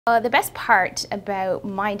The best part about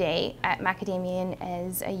my day at Macadamian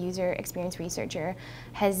as a user experience researcher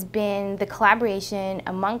has been the collaboration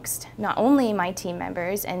amongst not only my team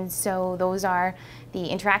members, and so those are the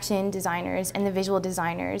interaction designers and the visual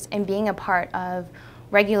designers, and being a part of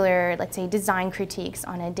regular, let's say, design critiques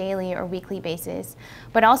on a daily or weekly basis,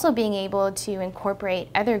 but also being able to incorporate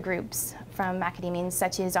other groups from Macadamian,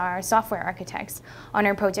 such as our software architects, on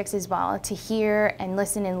our projects as well, to hear and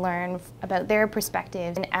listen and learn about their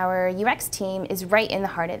perspectives. And our UX team is right in the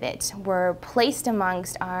heart of it. We're placed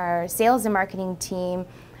amongst our sales and marketing team,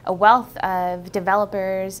 a wealth of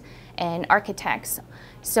developers and architects.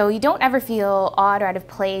 So you don't ever feel odd or out of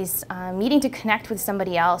place needing to connect with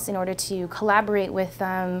somebody else in order to collaborate with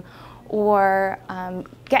them or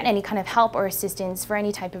get any kind of help or assistance for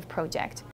any type of project.